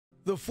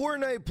The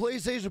Fortnite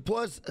PlayStation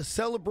Plus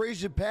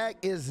Celebration Pack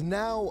is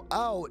now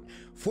out.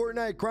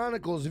 Fortnite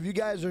Chronicles. If you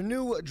guys are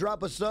new,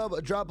 drop a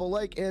sub, drop a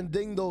like, and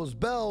ding those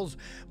bells.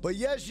 But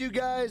yes, you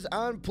guys,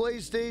 on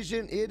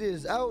PlayStation, it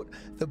is out.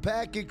 The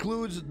pack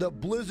includes the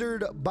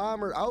Blizzard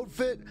Bomber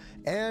outfit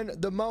and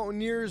the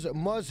Mountaineers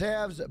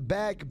must-haves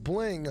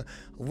Backbling.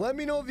 Let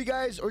me know if you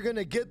guys are going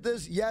to get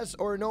this, yes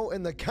or no,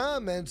 in the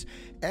comments.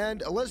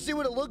 And let's see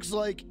what it looks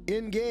like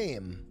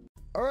in-game.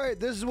 All right,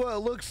 this is what it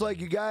looks like,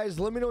 you guys.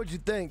 Let me know what you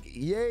think.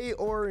 Yay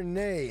or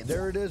nay?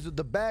 There it is with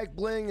the back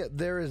bling.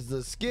 There is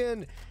the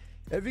skin.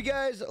 If you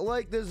guys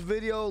like this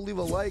video, leave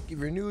a like. If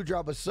you're new,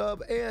 drop a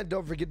sub. And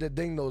don't forget to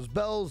ding those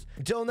bells.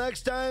 Until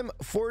next time,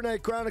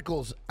 Fortnite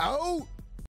Chronicles out.